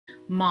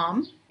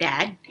Mom,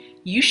 Dad,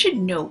 you should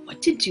know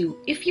what to do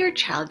if your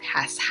child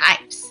has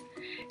hives.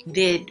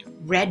 Did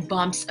red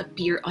bumps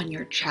appear on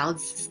your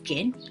child's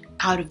skin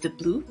out of the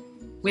blue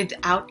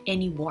without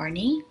any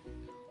warning?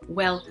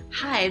 Well,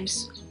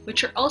 hives,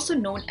 which are also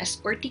known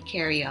as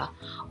urticaria,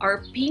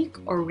 are pink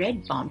or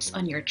red bumps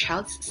on your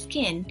child's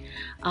skin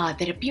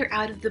that appear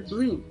out of the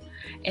blue.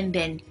 And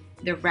then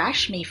the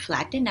rash may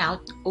flatten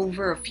out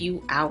over a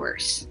few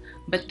hours.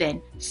 But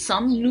then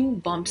some new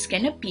bumps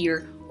can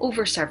appear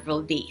over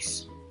several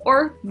days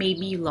or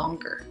maybe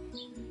longer.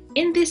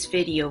 In this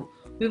video,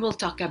 we will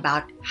talk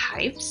about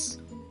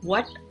hives.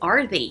 What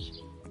are they?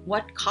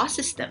 What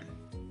causes them?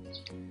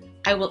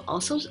 I will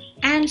also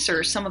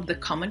answer some of the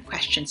common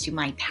questions you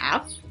might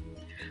have.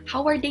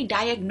 How are they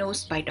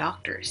diagnosed by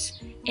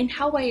doctors? And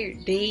how are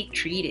they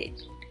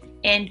treated?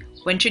 And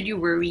when should you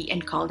worry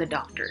and call the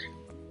doctor?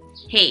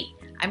 Hey,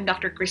 I'm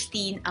Dr.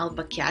 Kristine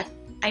Alba Kiat.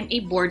 I'm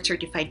a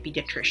board-certified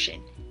pediatrician,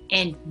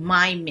 and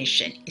my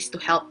mission is to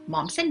help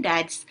moms and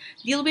dads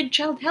deal with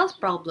child health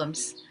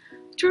problems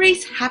to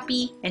raise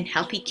happy and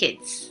healthy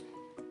kids.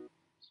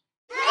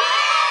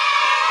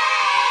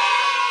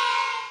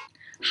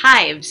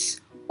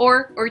 Hives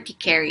or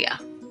urticaria.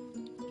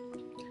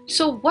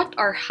 So what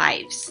are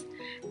hives?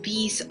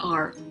 These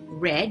are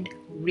red,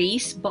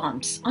 raised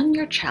bumps on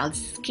your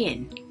child's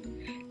skin.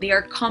 They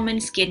are common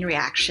skin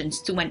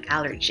reactions to an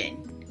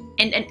allergen.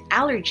 And an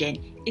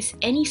allergen is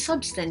any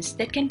substance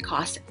that can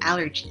cause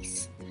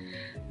allergies.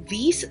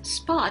 These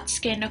spots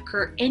can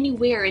occur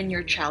anywhere in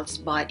your child's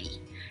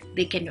body.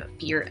 They can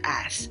appear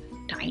as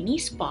tiny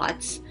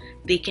spots,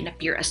 they can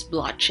appear as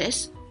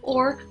blotches,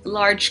 or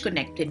large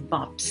connected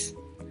bumps.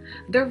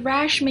 The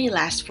rash may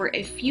last for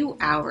a few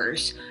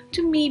hours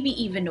to maybe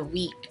even a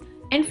week,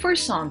 and for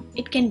some,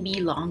 it can be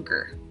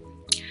longer.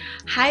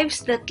 Hives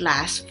that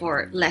last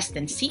for less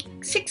than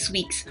 6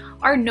 weeks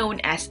are known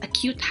as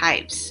acute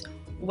hives,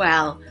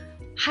 while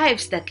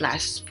hives that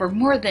last for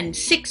more than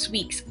 6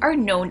 weeks are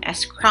known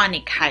as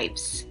chronic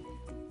hives.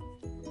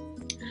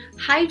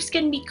 Hives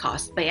can be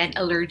caused by an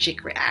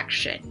allergic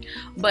reaction,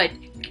 but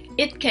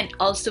it can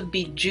also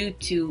be due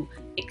to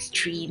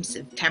extremes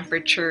of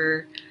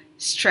temperature,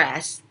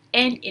 stress,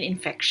 and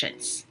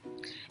infections.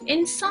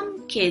 In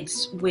some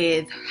kids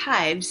with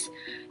hives,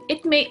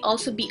 it may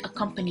also be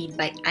accompanied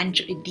by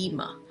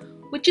angioedema,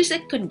 which is a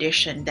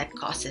condition that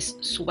causes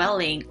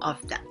swelling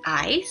of the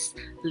eyes,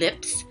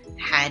 lips,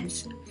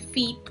 hands,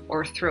 feet,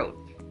 or throat.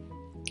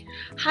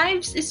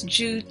 Hives is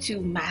due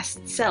to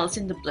mast cells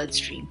in the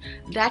bloodstream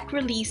that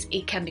release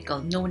a chemical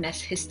known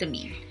as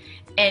histamine,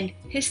 and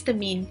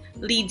histamine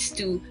leads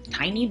to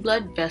tiny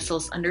blood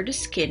vessels under the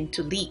skin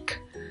to leak.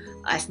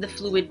 As the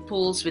fluid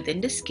pools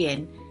within the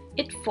skin,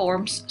 it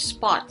forms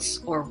spots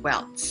or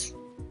welts.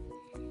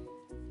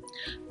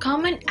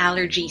 Common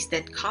allergies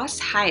that cause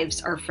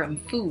hives are from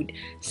food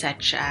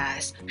such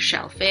as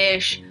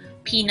shellfish,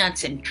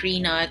 peanuts and tree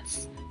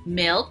nuts,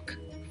 milk,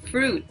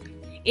 fruit.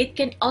 It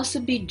can also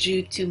be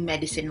due to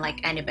medicine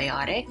like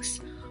antibiotics,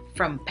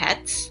 from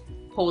pets,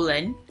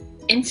 pollen,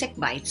 insect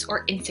bites,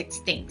 or insect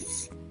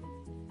stings.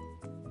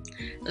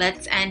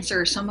 Let's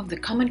answer some of the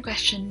common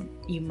questions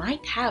you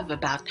might have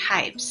about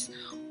hives.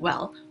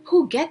 Well,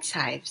 who gets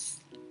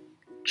hives?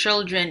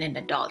 Children and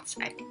adults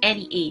at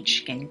any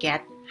age can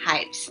get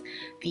hives.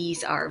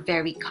 These are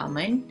very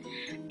common,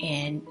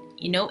 and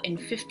in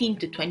 15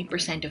 to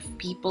 20% of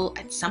people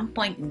at some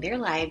point in their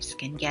lives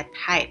can get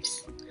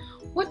hives.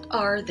 What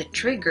are the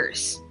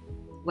triggers?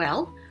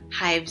 Well,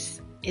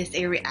 hives is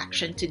a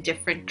reaction to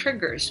different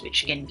triggers,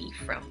 which can be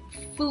from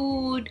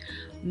food,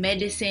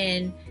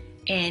 medicine,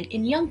 and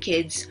in young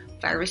kids,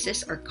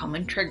 viruses are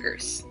common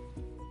triggers.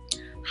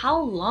 How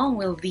long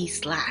will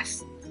these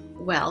last?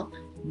 Well,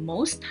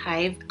 most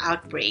hive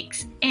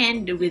outbreaks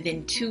end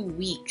within 2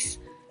 weeks,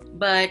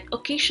 but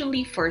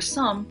occasionally for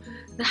some,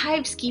 the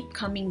hives keep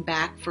coming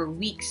back for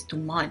weeks to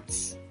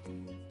months.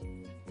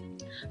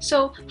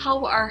 So,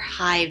 how are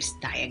hives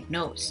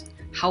diagnosed?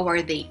 How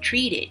are they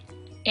treated?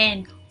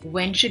 And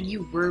when should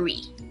you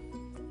worry?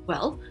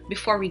 Well,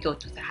 before we go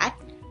to that,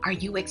 are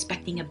you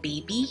expecting a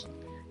baby?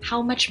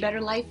 How much better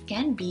life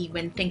can be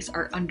when things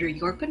are under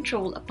your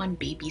control upon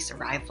baby's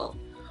arrival?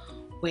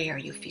 Where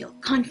you feel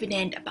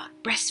confident about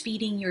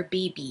breastfeeding your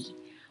baby,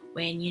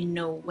 when you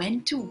know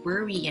when to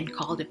worry and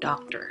call the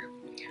doctor,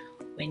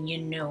 when you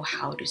know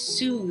how to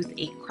soothe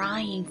a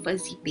crying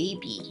fuzzy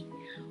baby,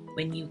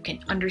 when you can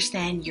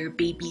understand your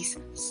baby's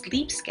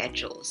sleep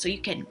schedule so you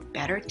can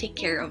better take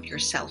care of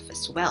yourself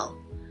as well.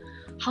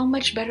 How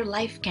much better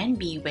life can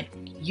be when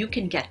you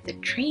can get the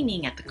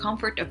training at the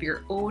comfort of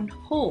your own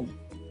home.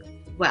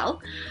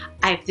 Well,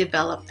 I've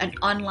developed an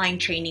online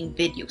training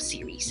video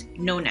series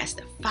known as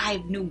the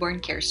 5 Newborn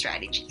Care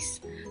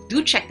Strategies.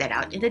 Do check that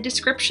out in the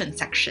description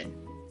section.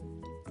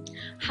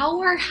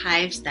 How are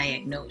hives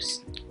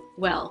diagnosed?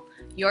 Well,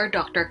 your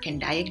doctor can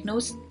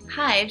diagnose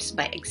hives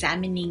by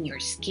examining your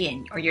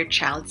skin or your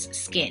child's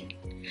skin.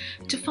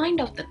 To find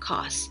out the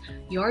cause,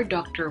 your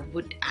doctor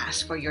would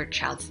ask for your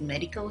child's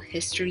medical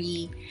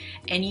history,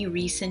 any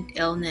recent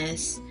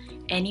illness,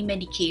 any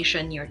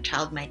medication your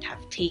child might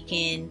have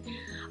taken,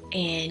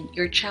 and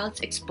your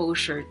child's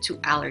exposure to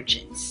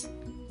allergens.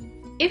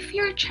 If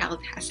your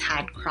child has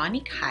had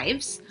chronic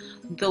hives,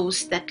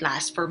 those that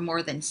last for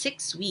more than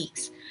 6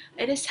 weeks,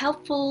 it is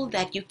helpful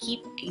that you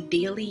keep a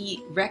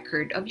daily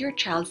record of your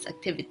child's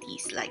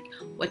activities, like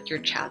what your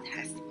child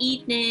has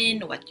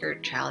eaten, what your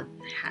child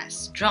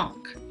has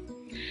drunk.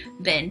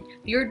 Then,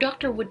 your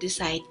doctor would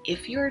decide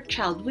if your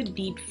child would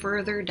need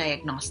further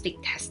diagnostic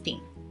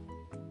testing.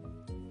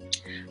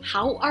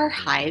 How are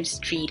hives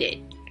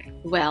treated?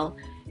 Well,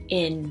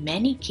 in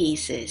many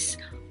cases,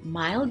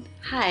 mild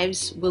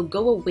hives will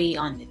go away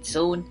on its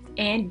own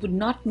and would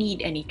not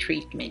need any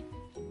treatment.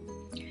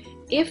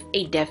 If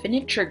a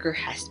definite trigger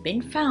has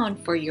been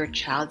found for your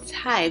child's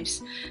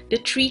hives, the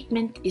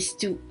treatment is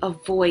to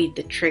avoid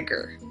the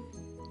trigger.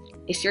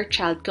 Is your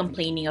child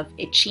complaining of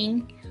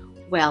itching?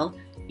 Well,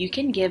 you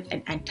can give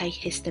an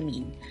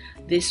antihistamine.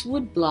 This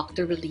would block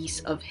the release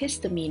of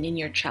histamine in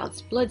your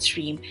child's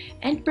bloodstream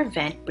and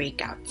prevent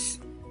breakouts.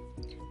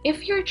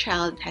 If your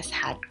child has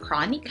had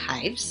chronic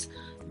hives,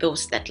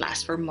 those that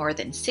last for more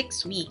than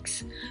 6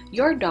 weeks,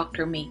 your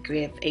doctor may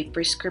give a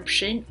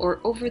prescription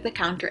or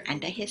over-the-counter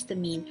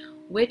antihistamine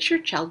which your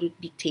child would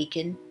be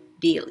taken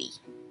daily.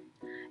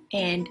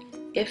 And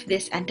if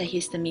this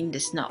antihistamine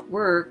does not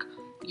work,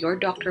 your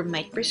doctor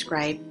might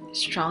prescribe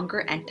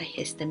stronger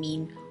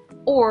antihistamine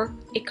or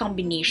a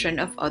combination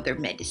of other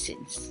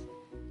medicines.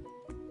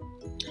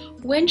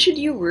 When should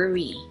you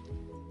worry?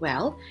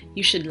 Well,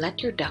 you should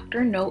let your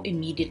doctor know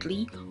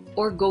immediately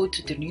or go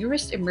to the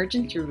nearest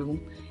emergency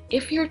room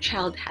if your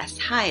child has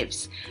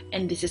hives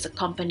and this is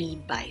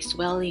accompanied by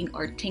swelling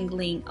or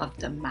tingling of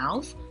the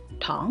mouth,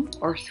 tongue,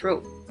 or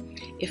throat.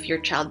 If your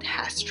child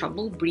has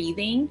trouble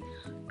breathing,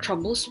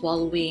 trouble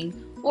swallowing,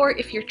 or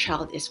if your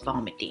child is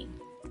vomiting.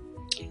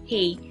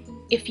 Hey,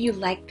 if you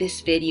liked this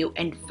video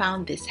and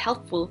found this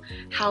helpful,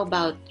 how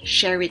about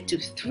share it to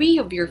 3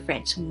 of your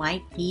friends who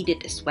might need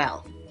it as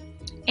well?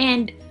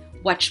 And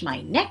watch my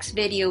next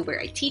video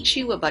where I teach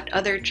you about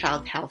other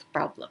child health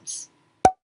problems.